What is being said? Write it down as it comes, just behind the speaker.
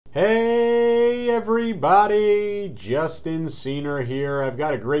Hey everybody, Justin Cener here. I've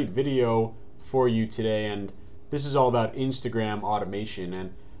got a great video for you today, and this is all about Instagram automation.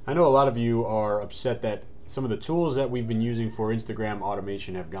 And I know a lot of you are upset that some of the tools that we've been using for Instagram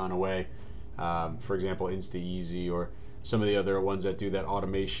automation have gone away. For example, InstaEasy or some of the other ones that do that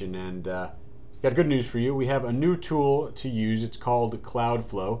automation. And got good news for you. We have a new tool to use. It's called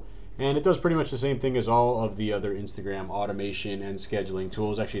Kloudflow. And it does pretty much the same thing as all of the other Instagram automation and scheduling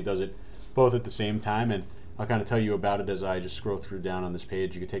tools. Actually, it does it both at the same time, and I'll kind of tell you about it as I just scroll through down on this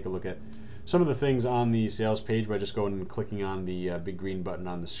page. You can take a look at some of the things on the sales page by just going and clicking on the big green button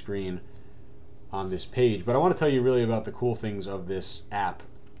on the screen on this page. But I want to tell you really about the cool things of this app.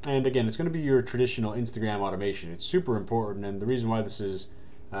 And again, it's going to be your traditional Instagram automation. It's super important, and the reason why this is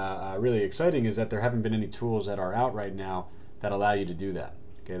really exciting is that there haven't been any tools that are out right now that allow you to do that.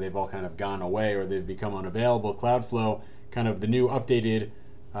 Okay, they've all kind of gone away or they've become unavailable. Kloudflow, kind of the new updated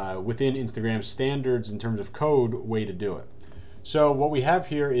within Instagram standards in terms of code way to do it. So what we have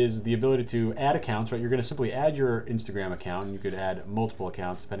here is the ability to add accounts, right? You're going to simply add your Instagram account, and you could add multiple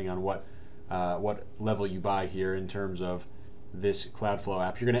accounts depending on what level you buy here in terms of this Kloudflow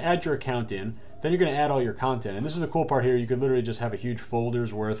app. You're going to add your account in, then you're going to add all your content. And this is the cool part here. You could literally just have a huge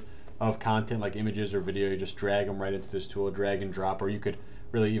folders worth of content like images or video. You just drag them right into this tool, drag and drop, or you could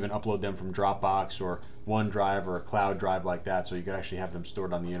really even upload them from Dropbox or OneDrive or a cloud drive like that, so you could actually have them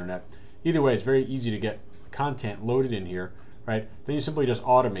stored on the internet. Either way, it's very easy to get content loaded in here, right? Then you simply just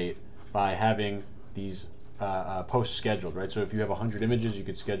automate by having these posts scheduled, right? So if you have 100 images, you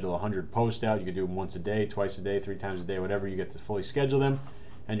could schedule 100 posts out. You could do them once a day, twice a day, 3 times a day, whatever. You get to fully schedule them,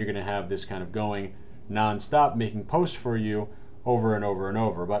 and you're going to have this kind of going non-stop, making posts for you over and over and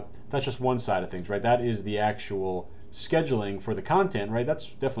over. But that's just one side of things, right? That is the actual scheduling for the content, right?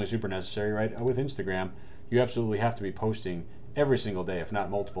 That's definitely super necessary, right? With Instagram, you absolutely have to be posting every single day, if not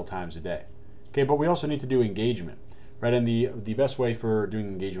multiple times a day. Okay, but we also need to do engagement, right? And the best way for doing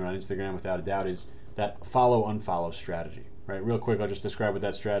engagement on Instagram, without a doubt, is that follow-unfollow strategy, right? Real quick, I'll just describe what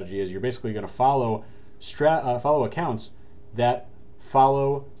that strategy is. You're basically going to follow accounts that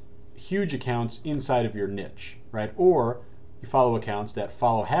follow huge accounts inside of your niche, right? Or you follow accounts that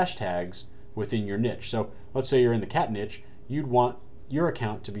follow hashtags within your niche. So let's say you're in the cat niche, you'd want your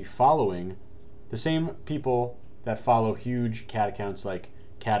account to be following the same people that follow huge cat accounts like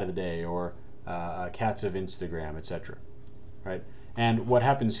Cat of the Day or Cats of Instagram, etc. Right? And what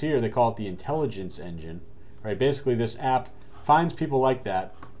happens here, they call it the intelligence engine. Right? Basically, this app finds people like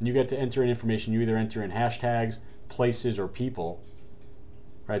that, and you get to enter in information. You either enter in hashtags, places, or people.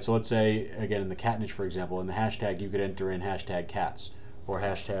 Right? So let's say, again, in the cat niche, for example, in the hashtag, you could enter in hashtag cats or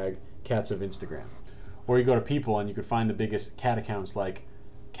hashtag Cats of Instagram. Or you go to people and you could find the biggest cat accounts like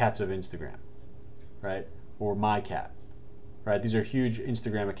Cats of Instagram, right? Or My Cat, right? These are huge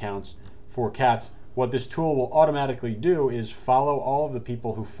Instagram accounts for cats. What this tool will automatically do is follow all of the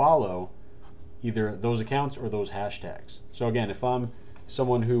people who follow either those accounts or those hashtags. So again, if I'm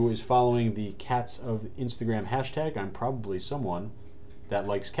someone who is following the Cats of Instagram hashtag, I'm probably someone that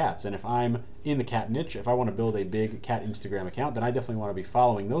likes cats. And if I'm in the cat niche, if I want to build a big cat Instagram account, then I definitely want to be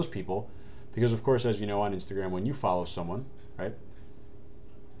following those people, because of course, as you know, on Instagram, when you follow someone, right,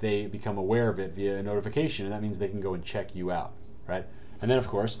 they become aware of it via a notification, and that means they can go and check you out, right? And then of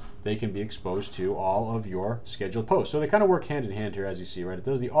course, they can be exposed to all of your scheduled posts. So they kind of work hand in hand here, as you see, right? It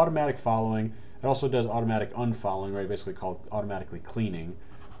does the automatic following. It also does automatic unfollowing, right? Basically called automatically cleaning,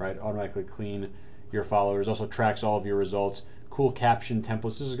 right? Automatically clean your followers. Also tracks all of your results. Cool caption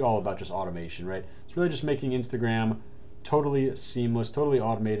templates. This is all about just automation, right? It's really just making Instagram totally seamless, totally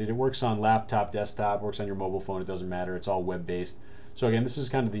automated. It works on laptop, desktop, works on your mobile phone. It doesn't matter. It's all web-based. So again, this is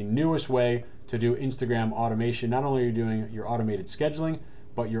kind of the newest way to do Instagram automation. Not only are you doing your automated scheduling,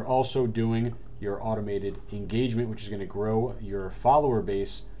 but you're also doing your automated engagement, which is going to grow your follower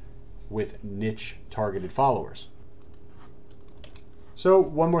base with niche targeted followers. So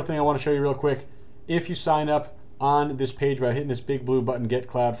one more thing I want to show you real quick. If you sign up on this page by hitting this big blue button, Get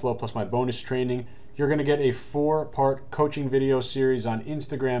Kloudflow, plus my bonus training, you're going to get a 4-part coaching video series on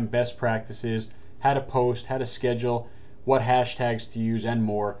Instagram best practices, how to post, how to schedule, what hashtags to use, and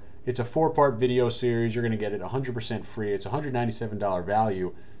more. It's a 4-part video series. You're going to get it 100% free. It's $197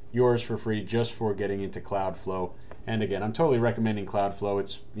 value, yours for free just for getting into Kloudflow. And again, I'm totally recommending Kloudflow.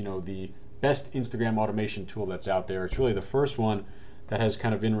 It's, you know, the best Instagram automation tool that's out there. It's really the first one that has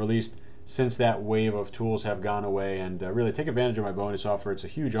kind of been released since that wave of tools have gone away. And really take advantage of my bonus offer. It's a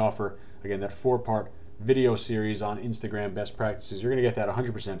huge offer. Again, that 4-part video series on Instagram best practices. You're going to get that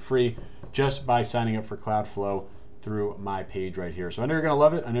 100% free just by signing up for Kloudflow through my page right here. So I know you're going to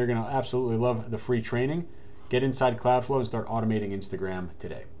love it. I know you're going to absolutely love the free training. Get inside Kloudflow and start automating Instagram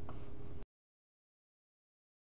today.